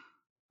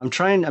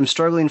 I'm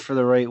struggling for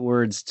the right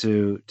words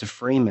to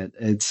frame it.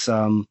 It's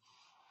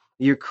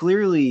you're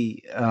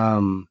clearly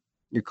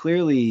you're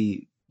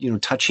clearly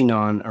touching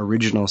on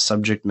original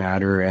subject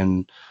matter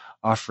and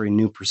offering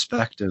new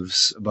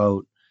perspectives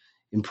about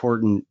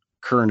important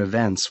current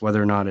events,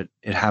 whether or not it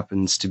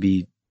happens to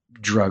be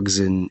drugs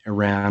in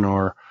Iran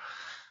or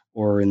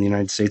in the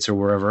United States or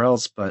wherever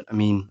else. But I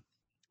mean,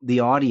 the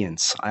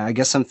audience. I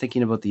guess I'm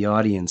thinking about the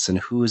audience and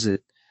who is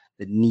it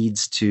that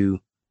needs to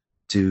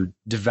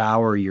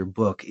devour your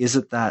book. Is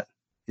it that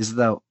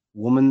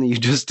woman that you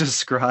just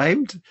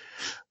described,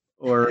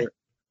 or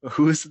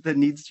who is it that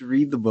needs to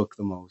read the book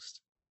the most?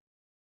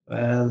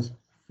 Well,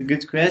 a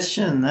good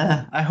question.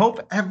 I hope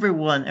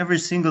every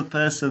single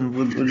person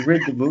would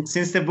read the book,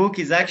 since the book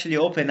is actually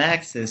open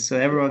access, so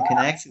everyone can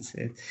access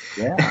it.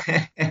 Yeah.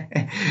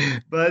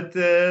 But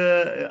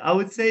I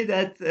would say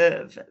that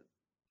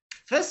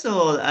first of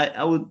all,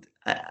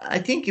 I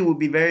think it would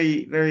be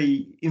very,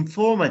 very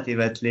informative,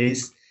 at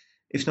least,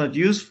 if not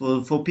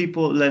useful, for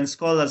people and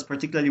scholars,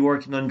 particularly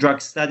working on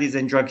drug studies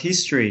and drug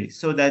history,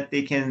 so that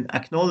they can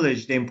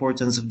acknowledge the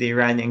importance of the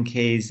Iranian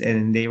case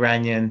and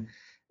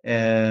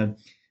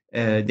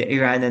uh, the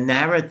Iranian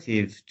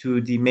narrative to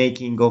the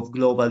making of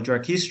global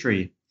drug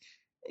history.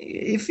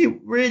 If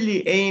you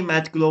really aim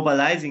at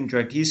globalizing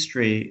drug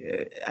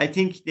history, I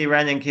think the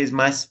Iranian case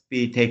must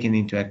be taken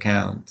into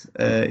account.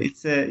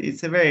 It's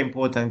a very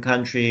important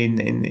country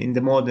in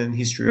the modern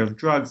history of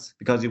drugs,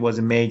 because it was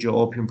a major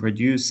opium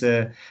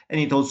producer, and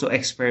it also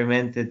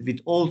experimented with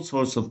all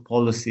sorts of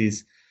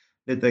policies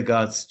with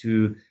regards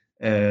to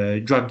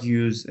drug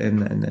use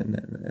and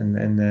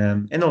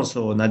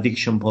also on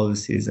addiction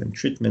policies and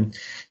treatment.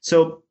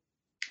 So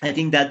I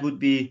think that would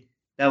be.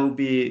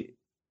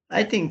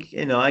 I think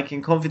I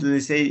can confidently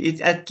say it.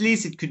 At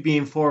least it could be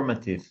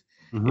informative,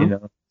 you Mm-hmm.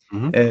 know,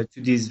 Mm-hmm.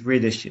 to this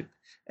readership.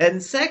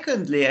 And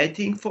secondly, I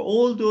think for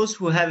all those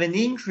who have an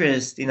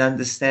interest in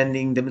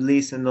understanding the Middle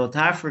East and North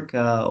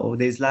Africa or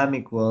the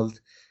Islamic world,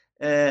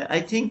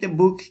 I think the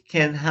book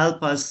can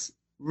help us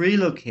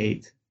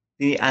relocate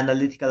the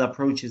analytical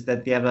approaches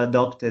that we have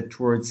adopted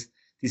towards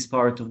this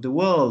part of the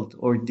world,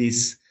 or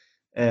this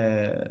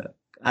uh,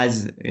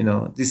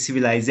 this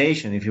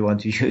civilization, if you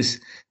want to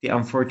use the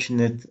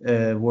unfortunate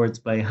words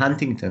by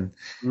Huntington.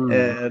 Mm.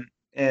 Uh,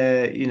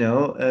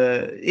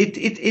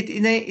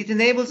 it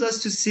enables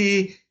us to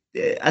see,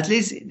 at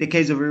least the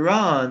case of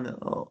Iran,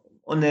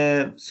 on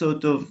a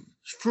sort of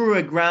through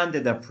a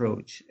grounded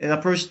approach, an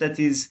approach that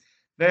is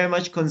very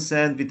much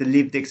concerned with the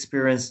lived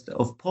experience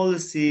of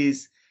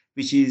policies,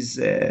 which is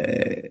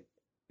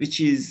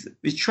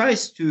which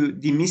tries to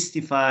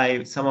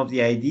demystify some of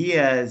the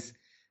ideas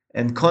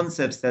and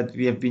concepts that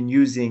we have been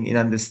using in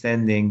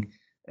understanding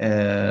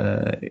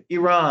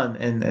Iran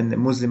and the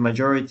Muslim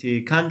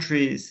majority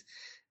countries.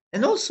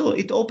 And also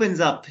it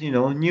opens up,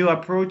 new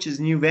approaches,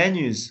 new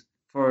venues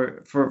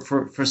for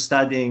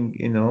studying,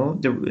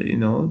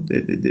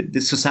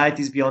 the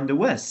societies beyond the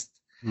West,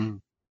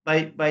 Mm.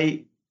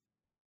 by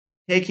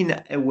taking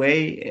away,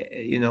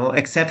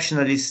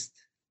 exceptionalist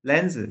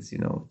lenses,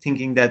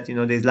 thinking that,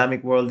 the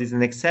Islamic world is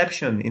an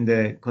exception in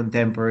the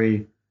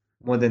contemporary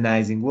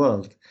modernizing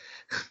world.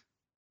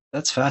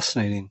 That's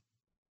fascinating.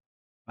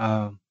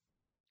 Um,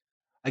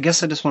 I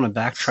guess I just want to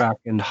backtrack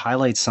and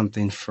highlight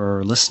something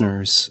for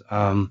listeners.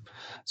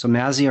 So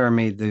Maziyar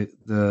made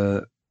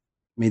the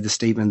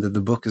statement that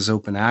the book is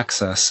open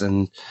access,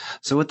 and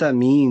so what that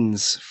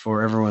means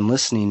for everyone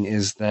listening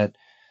is that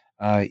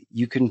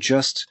you can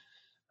just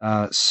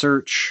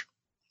search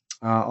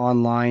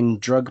online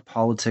drug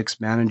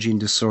politics managing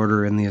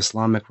disorder in the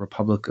Islamic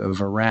Republic of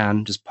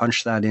Iran. Just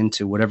punch that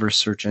into whatever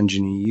search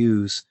engine you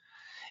use,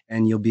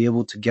 and you'll be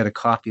able to get a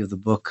copy of the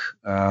book.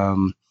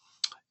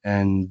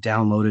 And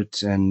download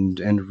it and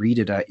read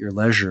it at your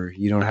leisure.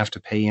 You don't have to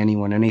pay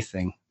anyone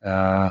anything.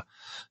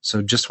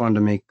 So just wanted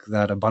to make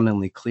that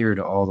abundantly clear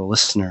to all the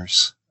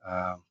listeners.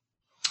 So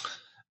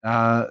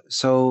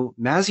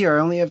Maziyar,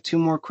 I only have two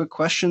more quick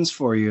questions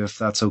for you, if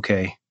that's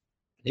okay.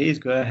 Please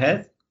go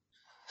ahead.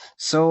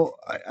 So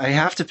I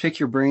have to pick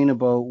your brain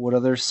about what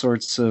other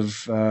sorts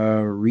of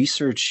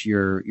research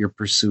you're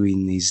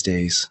pursuing these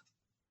days.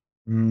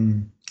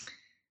 Mm.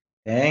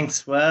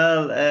 Thanks.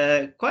 Well,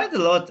 quite a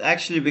lot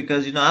actually,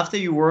 because after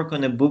you work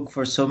on a book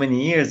for so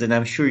many years, and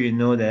I'm sure you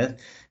know that,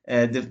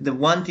 the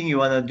one thing you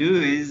want to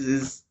do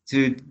is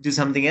to do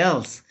something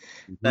else.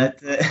 Mm-hmm.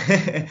 But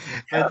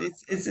but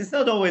it's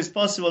not always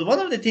possible. One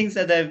of the things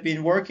that I've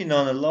been working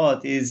on a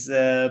lot is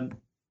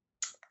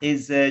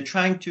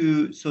trying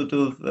to sort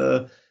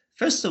of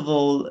first of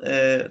all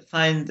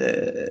find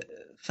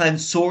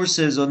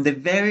sources on the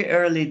very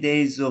early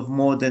days of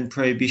modern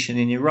prohibition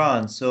in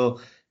Iran. So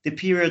the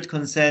period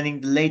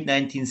concerning the late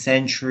 19th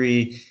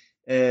century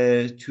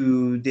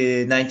to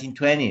the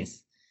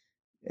 1920s,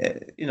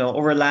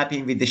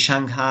 overlapping with the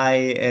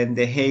Shanghai and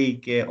the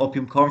Hague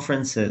opium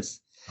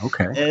conferences.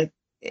 Okay. Uh,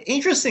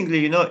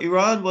 Interestingly,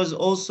 Iran was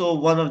also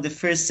one of the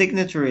first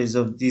signatories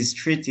of these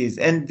treaties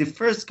and the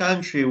first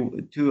country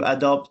to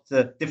adopt,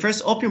 the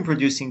first opium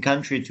producing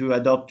country to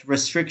adopt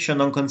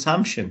restriction on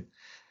consumption.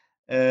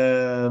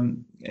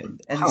 And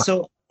Huh.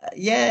 so,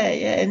 yeah.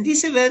 And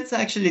these events,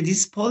 actually,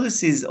 these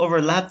policies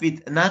overlap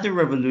with another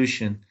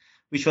revolution,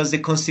 which was the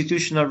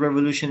constitutional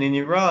revolution in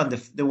Iran,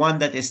 the one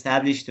that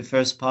established the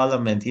first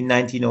parliament in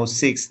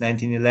 1906,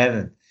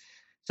 1911.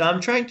 So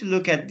I'm trying to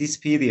look at this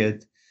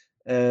period,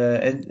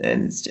 and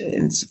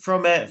it's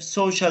from a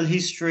social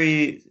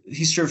history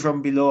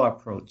from below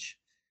approach.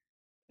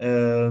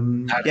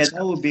 That Yeah, is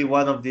that would be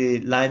one of the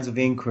lines of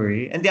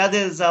inquiry. And the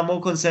others are more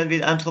concerned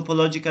with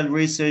anthropological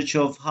research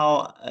of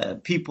how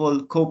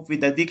people cope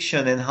with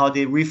addiction and how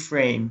they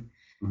reframe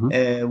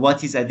mhm.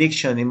 what is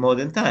addiction in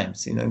modern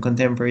times, in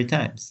contemporary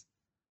times.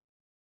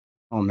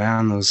 Oh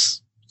man,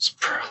 those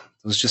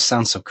just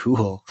sound so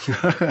cool.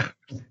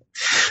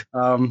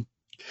 um,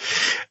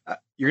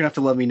 you're gonna have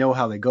to let me know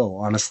how they go.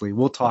 Honestly,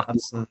 we'll talk more.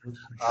 Absolutely.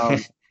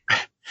 Um,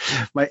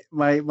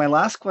 my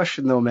last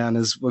question though, man,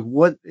 is like,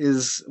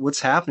 what's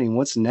happening?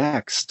 What's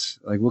next?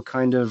 Like, what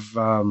kind of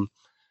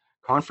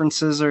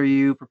conferences are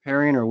you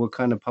preparing, or what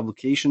kind of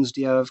publications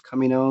do you have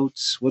coming out?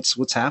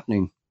 What's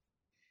happening?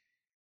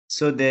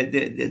 So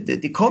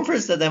the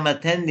conference that I'm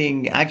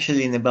attending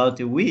actually in about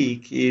a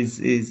week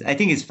is I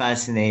think it's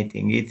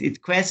fascinating.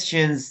 It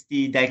questions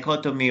the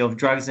dichotomy of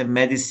drugs and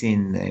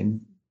medicine and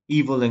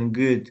evil and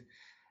good,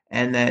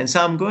 and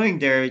so I'm going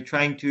there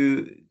trying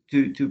to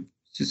to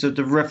to sort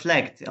of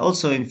reflect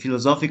also in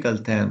philosophical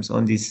terms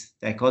on this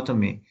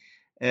dichotomy.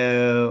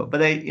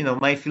 But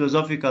my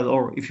philosophical,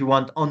 or if you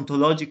want,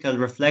 ontological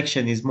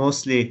reflection is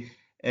mostly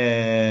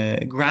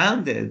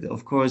grounded,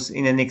 of course,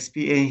 in a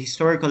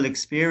historical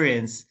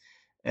experience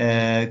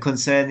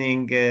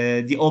concerning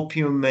the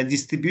opium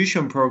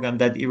distribution program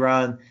that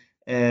Iran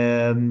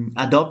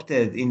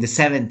adopted in the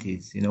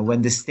 70s,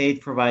 when the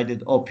state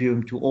provided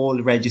opium to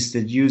all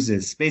registered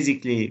users,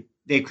 basically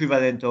the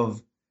equivalent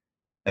of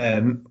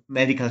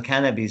medical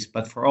cannabis,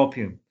 but for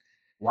opium.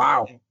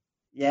 Wow.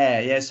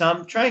 Yeah. So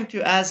I'm trying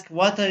to ask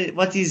what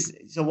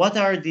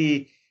are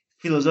the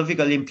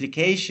philosophical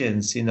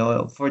implications,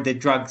 for the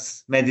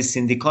drugs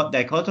medicine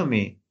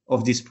dichotomy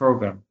of this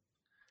program.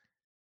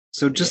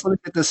 So Yeah. just let me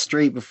get this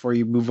straight before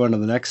you move on to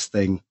the next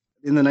thing.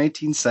 In the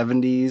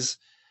 1970s,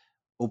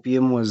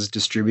 opium was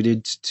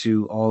distributed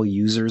to all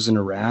users in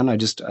Iran. I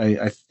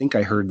think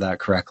I heard that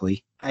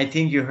correctly. I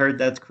think you heard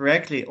that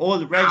correctly.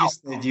 All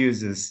registered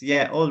users.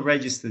 Yeah, all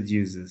registered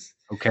users.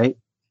 Okay.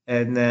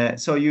 And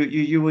so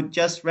you would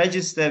just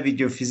register with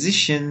your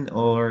physician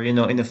or in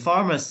a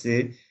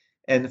pharmacy,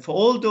 and for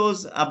all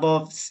those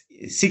above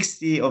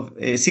 60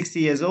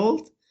 years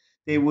old,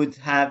 they would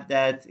have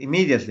that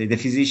immediately. The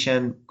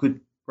physician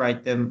could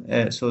write them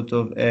sort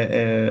of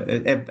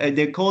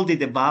they called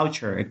it a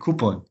voucher, a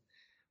coupon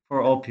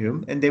for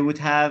opium, and they would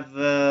have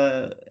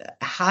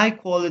high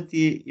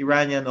quality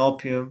Iranian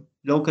opium,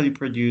 locally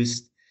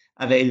produced,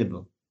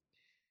 available.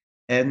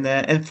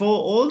 And for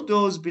all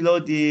those below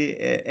the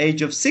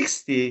age of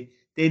 60,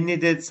 they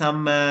needed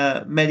some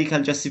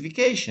medical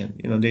justification.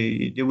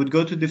 They would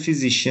go to the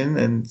physician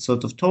and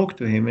sort of talk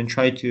to him and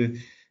try to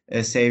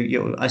say,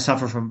 I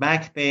suffer from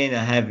back pain,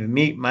 I have a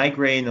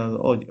migraine,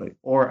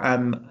 or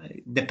I'm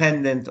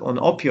dependent on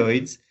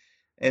opioids.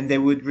 And they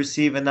would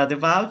receive another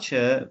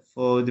voucher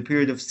for the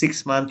period of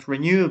 6 months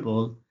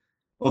renewable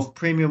of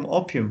premium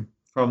opium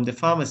from the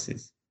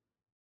pharmacies.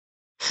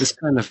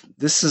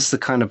 This is the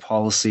kind of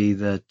policy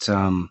that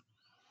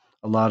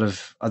a lot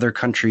of other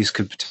countries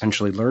could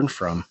potentially learn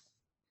from.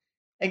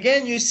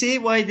 Again, you see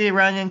why the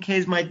Iranian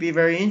case might be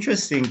very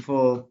interesting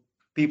for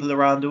people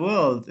around the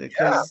world Yeah.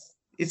 because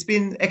it's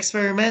been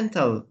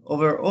experimental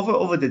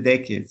over the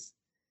decades.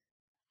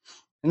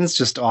 And it's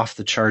just off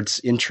the charts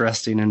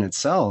interesting in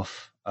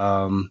itself.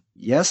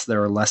 Yes,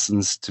 there are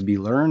lessons to be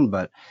learned,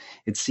 but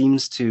it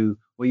seems to,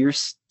 what you're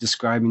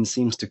describing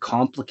seems to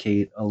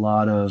complicate a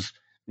lot of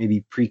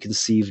maybe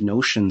preconceived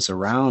notions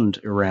around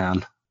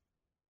Iran.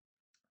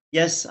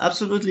 Yes,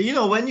 absolutely.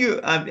 When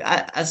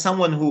as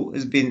someone who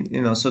has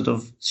been, sort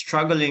of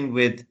struggling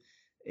with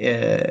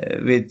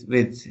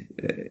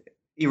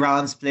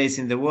Iran's place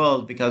in the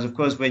world, because of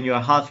course, when you're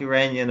half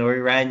Iranian or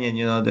Iranian,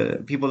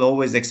 the people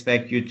always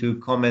expect you to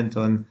comment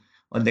on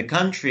the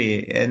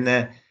country, and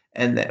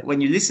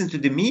when you listen to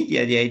the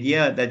media, the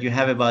idea that you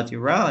have about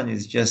Iran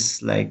is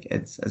just like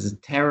it's as a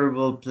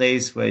terrible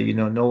place where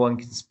no one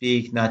can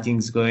speak,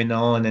 nothing's going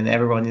on, and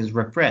everyone is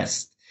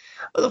repressed.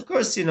 Well, of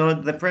course,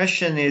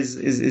 depression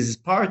is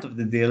part of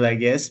the deal, I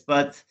guess.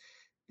 But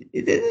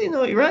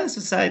Iran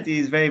society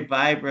is very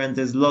vibrant.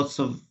 There's lots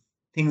of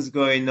things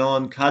going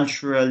on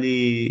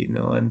culturally,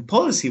 and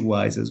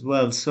policy-wise as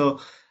well. So,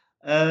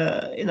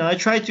 I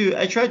try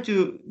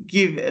to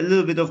give a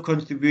little bit of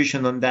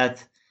contribution on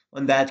that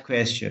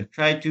question.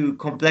 Try to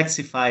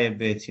complexify a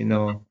bit,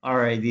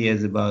 our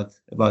ideas about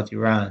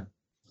Iran.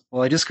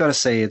 Well, I just got to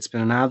say, it's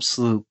been an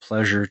absolute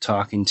pleasure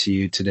talking to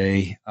you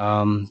today.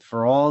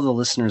 For all the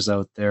listeners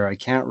out there, I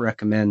can't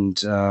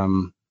recommend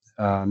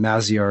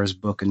Maziyar's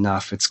book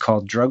enough. It's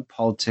called Drug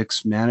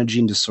Politics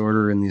Managing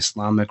Disorder in the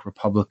Islamic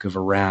Republic of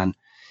Iran.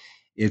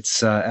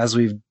 It's, as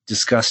we've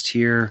discussed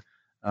here,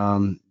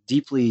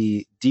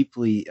 deeply,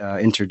 deeply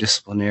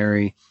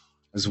interdisciplinary,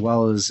 as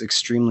well as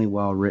extremely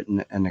well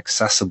written and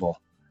accessible.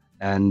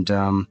 And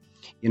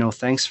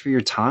thanks for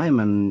your time,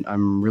 and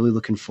I'm really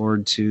looking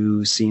forward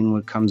to seeing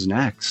what comes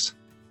next.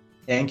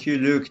 Thank you,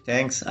 Luke.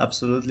 Thanks.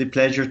 Absolutely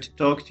pleasure to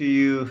talk to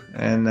you.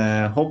 And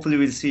hopefully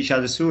we'll see each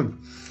other soon.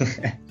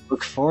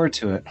 Look forward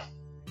to it.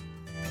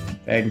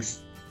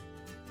 Thanks.